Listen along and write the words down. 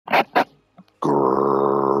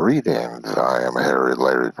Greetings, I am Harry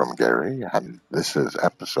Larry from Gary, and this is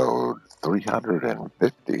episode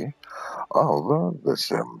 350 of The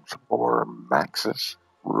Sims for Maxis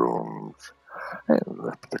rooms. And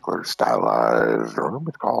this particular stylized room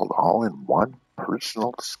is called All-in-One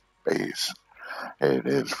Personal Space. It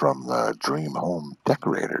is from the Dream Home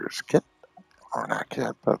Decorators kit, or not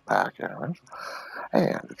kit, but pack anyways.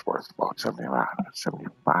 And it's worth about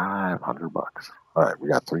 $7,500. All right, we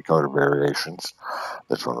got three color variations.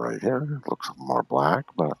 This one right here looks more black,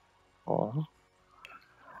 but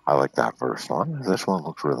I like that first one. This one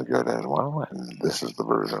looks really good as well, and this is the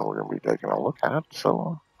version we're going to be taking a look at.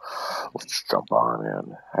 So let's jump on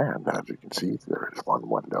in. And as you can see, there is one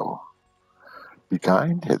window. Be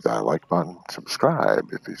kind, hit that like button,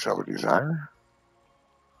 subscribe if you so desire.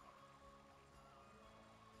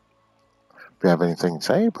 If you have anything to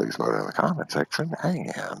say, please put it in the comment section.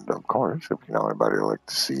 And of course, if you know anybody who'd like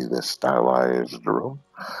to see this stylized room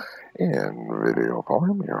in video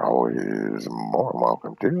form, you're always more than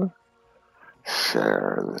welcome to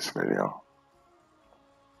share this video.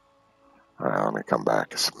 All right, let me come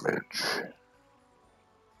back a smidge.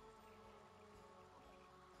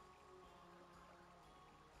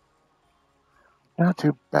 Not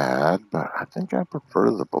too bad, but I think I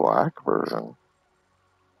prefer the black version.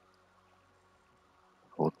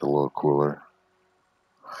 It looked a little cooler.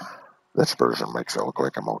 This version makes it look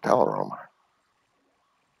like a motel room.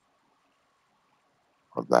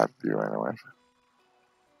 With that view, anyways.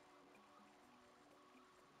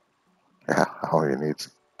 Yeah, all you need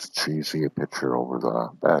is a cheesy picture over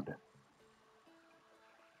the bed.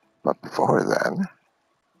 But before then,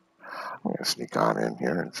 I'm going to sneak on in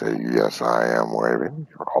here and say, yes, I am waving.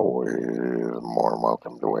 You're always more than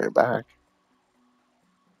welcome to wave back.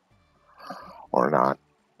 Or not,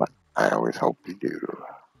 but I always hope you do.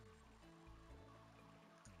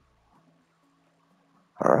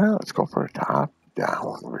 All right, let's go for a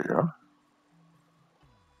top-down view.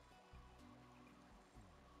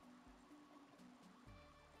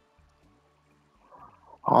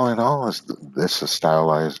 All in all, is this a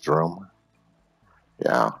stylized room?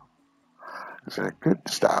 Yeah, it's a good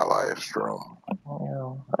stylized room.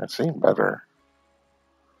 Well, I've seen better,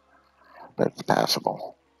 but it's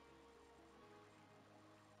passable.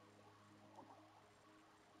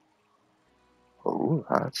 Ooh,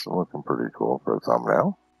 that's looking pretty cool for a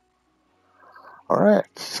thumbnail. All right,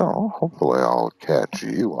 so hopefully I'll catch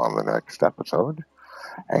you on the next episode.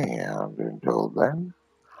 And until then,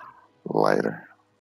 later.